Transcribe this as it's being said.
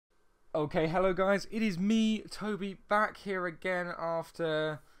Okay, hello guys, it is me, Toby, back here again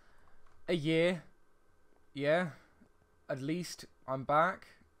after a year. Yeah, at least I'm back,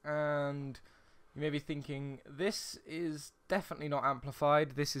 and you may be thinking, this is definitely not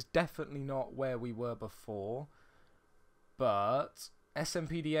amplified, this is definitely not where we were before, but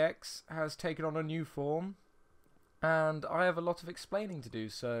SMPDX has taken on a new form, and I have a lot of explaining to do,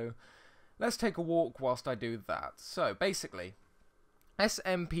 so let's take a walk whilst I do that. So, basically,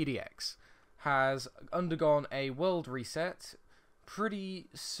 SMPDX has undergone a world reset pretty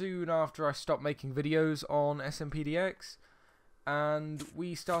soon after I stopped making videos on SMPDX, and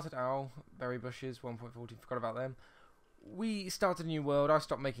we started berry bushes 1.14, forgot about them. We started a new world. I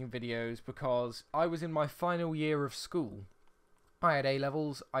stopped making videos because I was in my final year of school. I had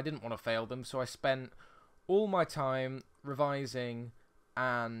A-levels, I didn't want to fail them, so I spent all my time revising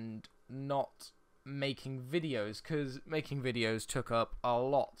and not making videos, because making videos took up a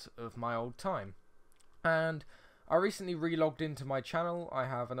lot of my old time. And I recently re-logged into my channel. I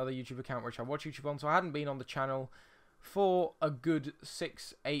have another YouTube account which I watch YouTube on, so I hadn't been on the channel for a good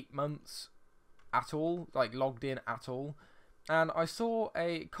 6-8 months at all, like logged in at all. And I saw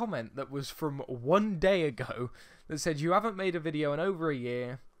a comment that was from 1 day ago that said, "You haven't made a video in over a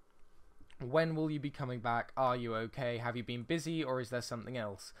year. When will you be coming back? Are you okay? Have you been busy, or is there something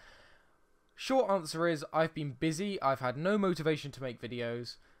else?" Short answer is, I've been busy, I've had no motivation to make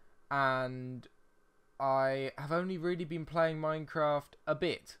videos, and I have only really been playing Minecraft a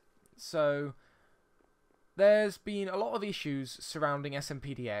bit. So, there's been a lot of issues surrounding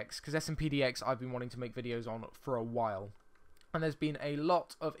SMPDX, because SMPDX I've been wanting to make videos on for a while. And there's been a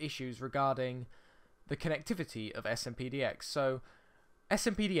lot of issues regarding the connectivity of SMPDX. So,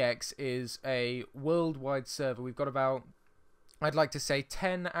 SMPDX is a worldwide server. We've got about, I'd like to say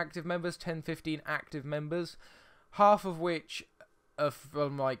 10 active members, 10-15 active members, half of which are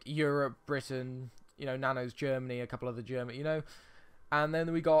from like Europe, Britain, Nano's Germany, a couple other Germany, and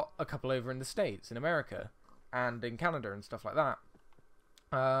then we got a couple over in the States, in America, and in Canada and stuff like that.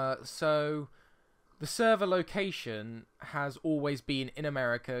 So the server location has always been in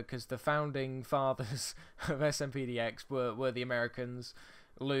America, because the founding fathers of SMPDX were the Americans.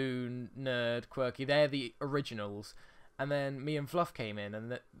 Loon, Nerd, Quirky, they're the originals. And then me and Fluff came in,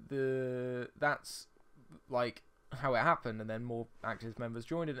 and that's like how it happened. And then more active members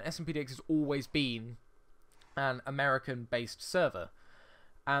joined, and SMPDX has always been an American-based server.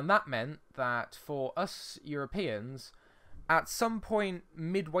 And that meant that for us Europeans, at some point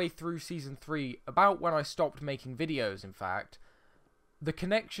midway through Season 3, about when I stopped making videos, in fact, the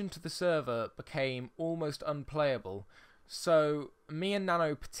connection to the server became almost unplayable. So me and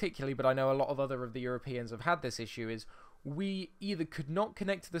Nano particularly, but I know a lot of other of the Europeans have had this issue, is we either could not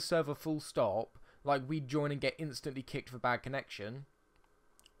connect to the server full stop, like we'd join and get instantly kicked for bad connection,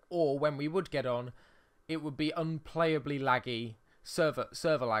 or when we would get on, it would be unplayably laggy,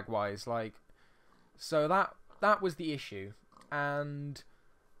 server lag wise, like. So that was the issue, and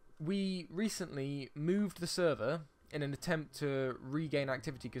we recently moved the server in an attempt to regain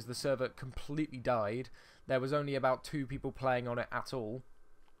activity, because the server completely died. There was only about 2 people playing on it at all,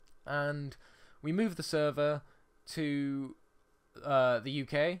 and we moved the server to the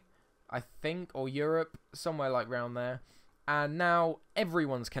UK, I think, or Europe, somewhere like round there, and now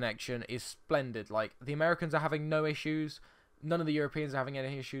everyone's connection is splendid. Like, the Americans are having no issues, none of the Europeans are having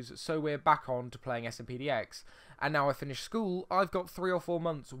any issues, so we're back on to playing SMPDX. And now I finished school, I've got 3 or 4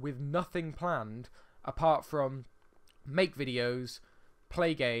 months with nothing planned apart from make videos,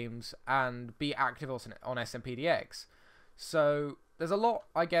 play games, and be active on SMPDX. So there's a lot,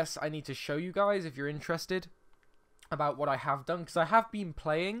 I guess, I need to show you guys if you're interested about what I have done, because I have been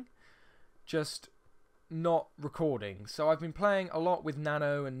playing, just not recording. So I've been playing a lot with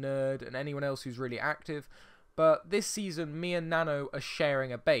Nano and Nerd and anyone else who's really active, but this season me and Nano are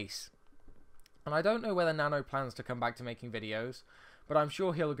sharing a base, and I don't know whether Nano plans to come back to making videos, but I'm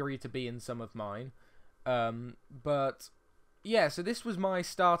sure he'll agree to be in some of mine. But yeah, so this was my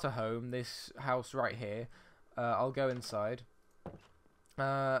starter home, this house right here. I'll go inside.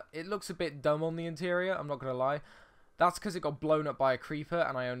 It looks a bit dumb on the interior, I'm not gonna lie. That's because it got blown up by a creeper,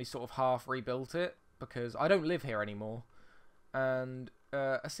 and I only sort of half rebuilt it, because I don't live here anymore. And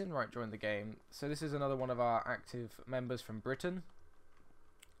a Sinwright joined the game, so this is another one of our active members from Britain.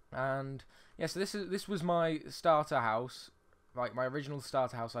 And yeah, so this was my starter house, like my original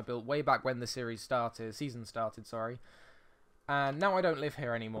starter house I built way back when the season started, sorry. And now I don't live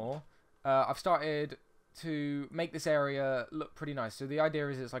here anymore. I've started to make this area look pretty nice. So the idea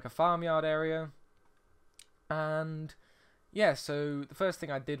is it's like a farmyard area. And yeah, so the first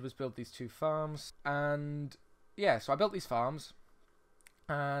thing I did was build these 2 farms. And yeah, so I built these farms.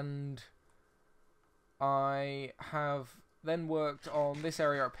 And I have then worked on this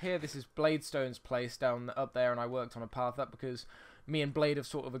area up here. This is Bladestone's place down up there, and I worked on a path up because me and Blade have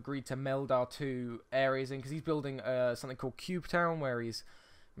sort of agreed to meld our two areas in, because he's building something called Cube Town, where he's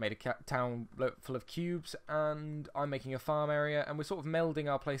made a town full of cubes, and I'm making a farm area, and we're sort of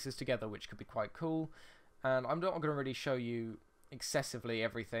melding our places together, which could be quite cool. And I'm not going to really show you excessively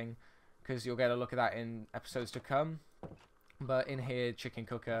everything, because you'll get a look at that in episodes to come. But in here, chicken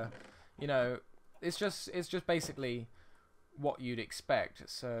cooker, you know, it's just basically what you'd expect.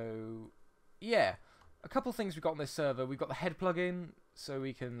 So yeah, a couple things we've got on this server. We've got the head plugin, so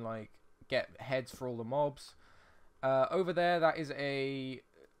we can like get heads for all the mobs. Over there, that is a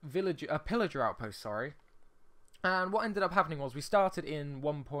pillager outpost, sorry. And what ended up happening was we started in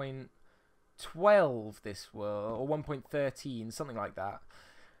 1.12 this world, or 1.13, something like that.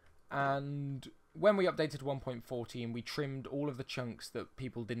 And when we updated to 1.14, we trimmed all of the chunks that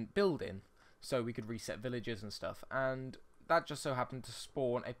people didn't build in, so we could reset villages and stuff. And that just so happened to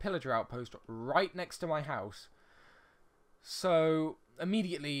spawn a pillager outpost right next to my house. So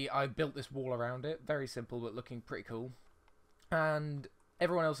immediately I built this wall around it, very simple but looking pretty cool. And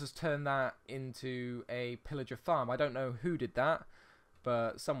everyone else has turned that into a pillager farm. I don't know who did that,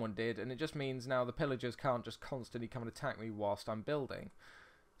 but someone did, and it just means now the pillagers can't just constantly come and attack me whilst I'm building.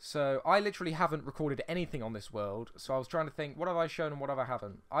 So I literally haven't recorded anything on this world, so I was trying to think, what have I shown and what have I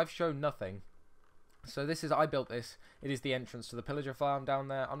haven't? I've shown nothing. So this is, I built this. It is the entrance to the pillager farm down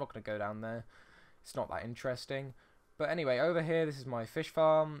there. I'm not going to go down there. It's not that interesting. But anyway, over here, this is my fish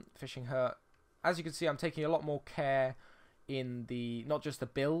farm, fishing hut. As you can see, I'm taking a lot more care in the, not just the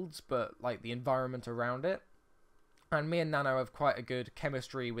builds, but like the environment around it. And me and Nano have quite a good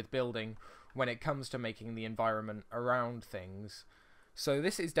chemistry with building when it comes to making the environment around things. So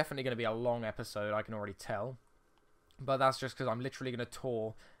this is definitely going to be a long episode, I can already tell. But that's just because I'm literally going to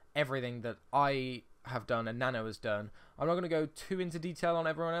tour everything that I have done and Nano has done. I'm not going to go too into detail on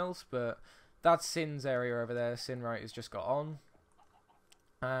everyone else, but that's Sin's area over there. Sin right has just got on.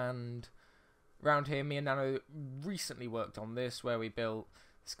 And around here, me and Nano recently worked on this, where we built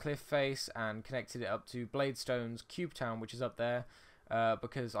this cliff face and connected it up to Bladestone's Cube Town, which is up there,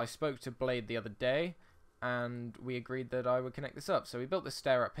 because I spoke to Blade the other day, and we agreed that I would connect this up. So we built this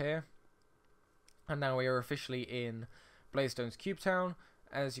stair up here, and now we are officially in Bladestone's Cube Town.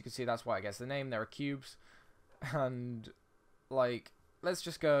 As you can see, that's why it gets the name. There are cubes, and like, let's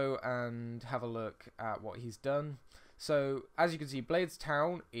just go and have a look at what he's done. So as you can see, Blade's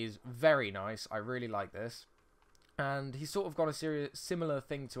town is very nice. I really like this, and he's sort of got a similar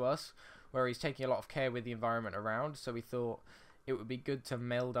thing to us, where he's taking a lot of care with the environment around. So we thought it would be good to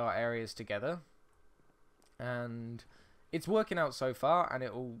meld our areas together. And it's working out so far, and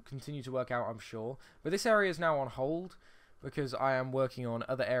it will continue to work out, I'm sure. But this area is now on hold, because I am working on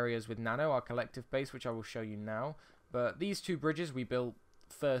other areas with Nano, our collective base, which I will show you now. But these two bridges we built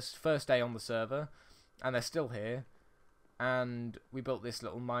first day on the server, and they're still here. And we built this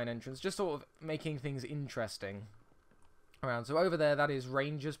little mine entrance, just sort of making things interesting around. So over there, that is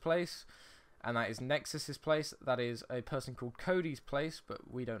Ranger's place, and that is Nexus's place. That is a person called Cody's place,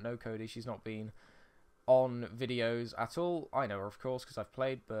 but we don't know Cody. She's not been on videos at all. I know her, of course, because I've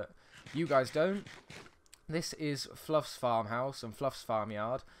played, but you guys don't. This is Fluff's farmhouse and Fluff's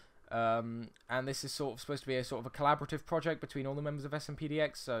farmyard, and this is sort of supposed to be a sort of a collaborative project between all the members of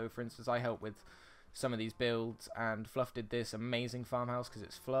SMPDX. So, for instance, I helped with some of these builds, and Fluff did this amazing farmhouse because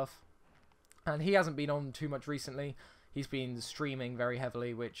it's Fluff. And he hasn't been on too much recently. He's been streaming very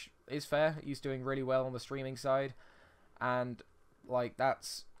heavily, which is fair. He's doing really well on the streaming side, and like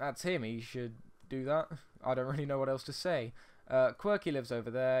that's him. He should do that. I don't really know what else to say. Quirky lives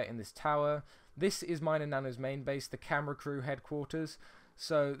over there in this tower. This is mine and Nano's main base, the camera crew headquarters.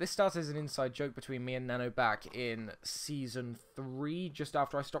 So this started as an inside joke between me and Nano back in Season 3, just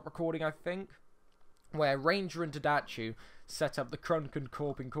after I stopped recording, I think, where Ranger and Tadachu set up the Crunk and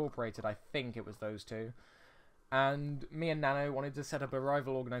Corp Incorporated. I think it was those two. And me and Nano wanted to set up a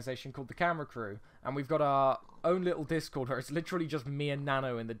rival organisation called the Camera Crew. And we've got our own little Discord where it's literally just me and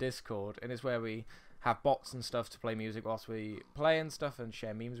Nano in the Discord. And it's where we have bots and stuff to play music whilst we play and stuff and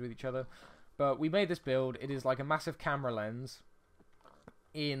share memes with each other. But we made this build. It is like a massive camera lens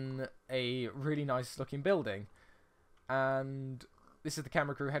in a really nice looking building. And this is the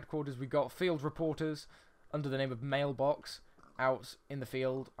Camera Crew headquarters. We've got field reporters under the name of Mailbox out in the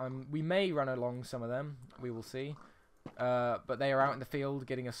field. We may run along some of them, we will see, but they are out in the field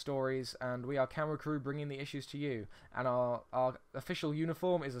getting us stories, and we are Camera Crew bringing the issues to you. And our official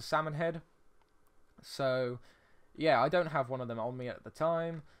uniform is a salmon head. So yeah, I don't have one of them on me at the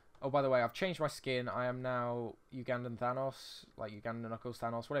time, Oh, by the way, I've changed my skin. I am now Ugandan Thanos, like Ugandan Knuckles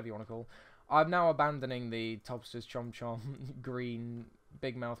Thanos, whatever you want to call. I'm now abandoning the tobsterschomchom green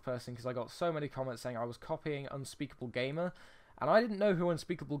big mouth person because I got so many comments saying I was copying Unspeakable Gamer, and I didn't know who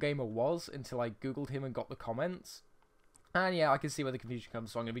Unspeakable Gamer was until I googled him and got the comments. And yeah, I can see where the confusion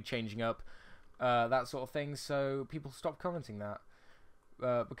comes, so I'm going to be changing up that sort of thing so people stop commenting that.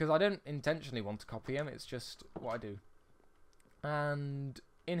 Because I don't intentionally want to copy him, it's just what I do. And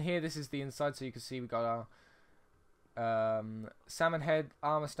in here, this is the inside, so you can see we got our salmon head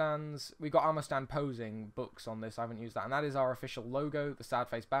armor stands. We got armor stand posing books on this. I haven't used that, and that is our official logo, the sad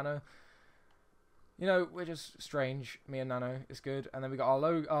face banner. You know, we're just strange, me and Nano. It's good. And then we got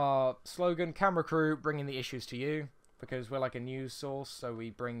our slogan, Camera Crew, bringing the issues to you, because we're like a news source, so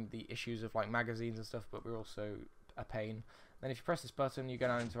we bring the issues of like magazines and stuff, but we're also a pain. Then if you press this button, you go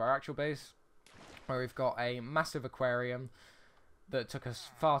down into our actual base, where we've got a massive aquarium that took us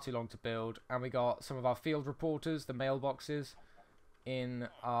far too long to build, and we got some of our field reporters, the mailboxes, in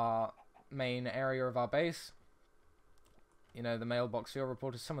our main area of our base. You know, the mailbox field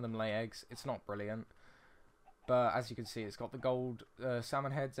reporters, some of them lay eggs. It's not brilliant, but as you can see, it's got the gold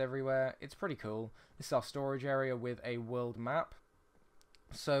salmon heads everywhere. It's pretty cool. This is our storage area with a world map.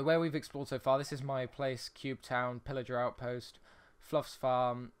 So where we've explored so far, this is my place, Cube Town, Pillager Outpost, Fluff's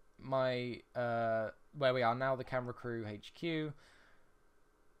Farm, my where we are now, the Camera Crew HQ,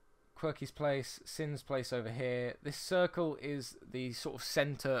 Quirky's place, Sin's place over here. This circle is the sort of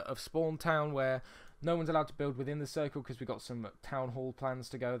centre of Spawn Town, where no one's allowed to build within the circle because we've got some town hall plans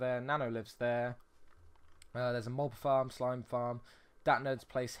to go there. Nano lives there. There's a mob farm, slime farm, Dat Nerd's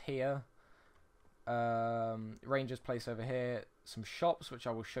place here, Ranger's place over here, some shops which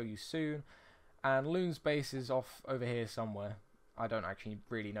I will show you soon, and Loon's base is off over here somewhere. I don't actually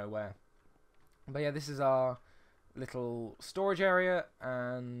really know where. But yeah, this is our little storage area,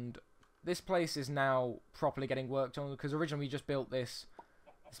 and this place is now properly getting worked on, because originally we just built this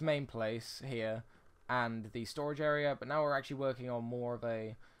main place here and the storage area, but now we're actually working on more of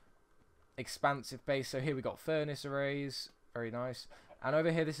a expansive base. So here we got furnace arrays, very nice, and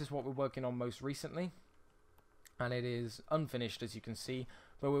over here this is what we're working on most recently, and it is unfinished as you can see,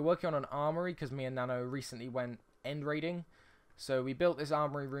 but we're working on an armory because me and Nano recently went end raiding, so we built this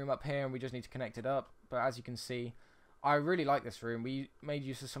armory room up here and we just need to connect it up. But as you can see, I really like this room. We made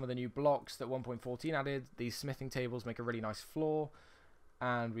use of some of the new blocks that 1.14 added. These smithing tables make a really nice floor,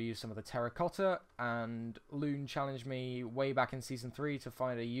 and we used some of the terracotta, and Loon challenged me way back in Season 3 to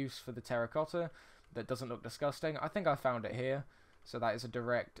find a use for the terracotta that doesn't look disgusting. I think I found it here, so that is a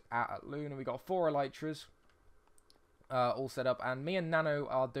direct at Loon, and we got 4 elytras all set up, and me and Nano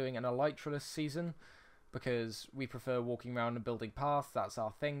are doing an elytraless season because we prefer walking around and building paths. That's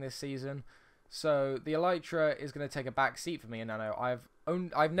our thing this season. So the elytra is going to take a back seat for me and Nano.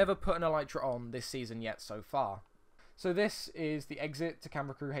 I've never put an elytra on this season yet so far. So this is the exit to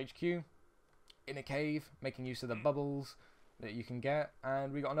Camera Crew HQ in a cave, making use of the bubbles that you can get.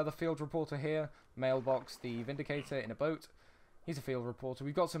 And we got another field reporter here, Mailbox the Vindicator in a boat. He's a field reporter.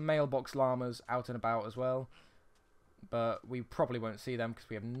 We've got some Mailbox llamas out and about as well, but we probably won't see them because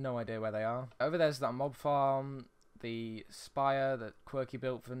we have no idea where they are. Over there's that mob farm, the spire that Quirky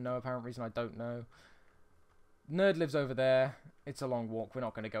built for no apparent reason, I don't know. Nerd lives over there. It's a long walk. We're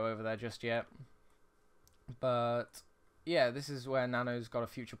not going to go over there just yet. But yeah, this is where Nano's got a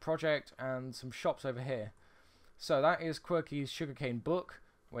future project and some shops over here. So that is Quirky's sugarcane book,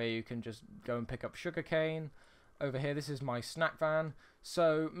 where you can just go and pick up sugarcane. Over here, this is my snack van.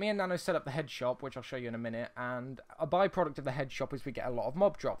 So me and Nano set up the head shop, which I'll show you in a minute, and a byproduct of the head shop is we get a lot of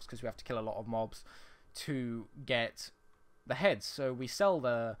mob drops because we have to kill a lot of mobs to get the heads. So we sell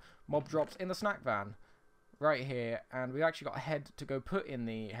the mob drops in the snack van right here, and we actually got a head to go put in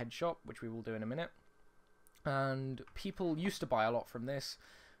the head shop, which we will do in a minute. And people used to buy a lot from this,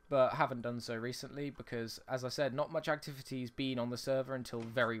 but haven't done so recently because, as I said, not much activity's been on the server until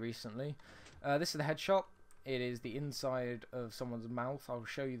very recently. This is the head shop. It is the inside of someone's mouth. I'll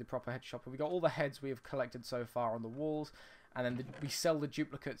show you the proper head shop. We got all the heads we have collected so far on the walls, and then we sell the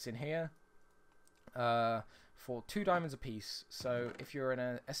duplicates in here for 2 diamonds a piece. So if you're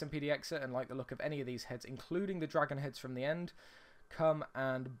an SMPDXer and like the look of any of these heads, including the dragon heads from the end, come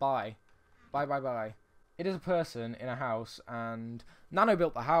and buy. Buy. It is a person in a house, and Nano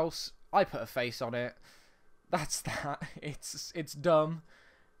built the house. I put a face on it. That's that. It's dumb.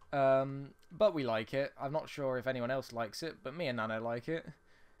 But we like it. I'm not sure if anyone else likes it, but me and Nano like it.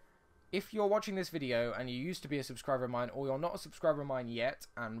 If you're watching this video and you used to be a subscriber of mine, or you're not a subscriber of mine yet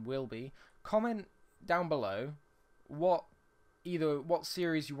and will be, comment down below either what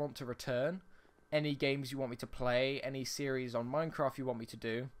series you want to return, any games you want me to play, any series on Minecraft you want me to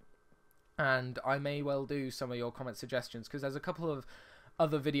do, and I may well do some of your comment suggestions, because there's a couple of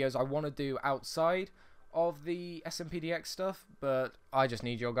other videos I want to do outside of the SMPDX stuff, but I just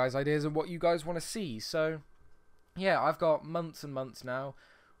need your guys' ideas of what you guys want to see. So yeah, I've got months and months now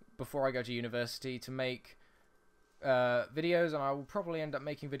before I go to university to make videos, and I will probably end up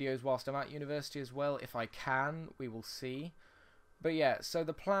making videos whilst I'm at university as well, if I can. We will see. But yeah, so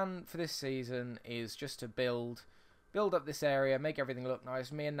the plan for this season is just to build up this area, make everything look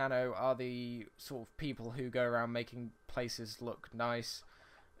nice. Me and Nano are the sort of people who go around making places look nice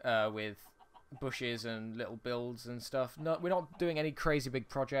with bushes and little builds and stuff. No, we're not doing any crazy big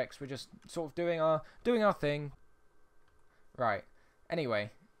projects. We're just sort of doing our thing. Right.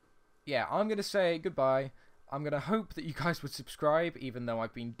 Anyway, yeah, I'm gonna say goodbye. I'm gonna hope that you guys would subscribe, even though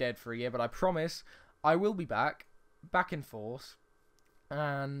I've been dead for a year. But I promise I will be back in force.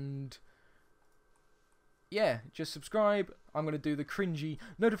 And yeah, just subscribe. I'm going to do the cringy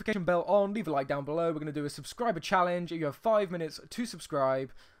notification bell on. Leave a like down below. We're going to do a subscriber challenge. You have 5 minutes to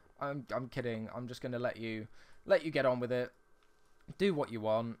subscribe. I'm kidding. I'm just going to let you get on with it. Do what you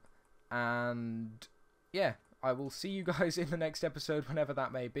want. And yeah, I will see you guys in the next episode, whenever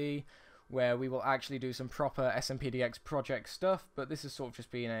that may be, where we will actually do some proper SMPDX project stuff. But this has sort of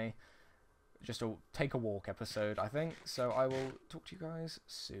just been just a take a walk episode, I think. So I will talk to you guys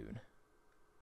soon.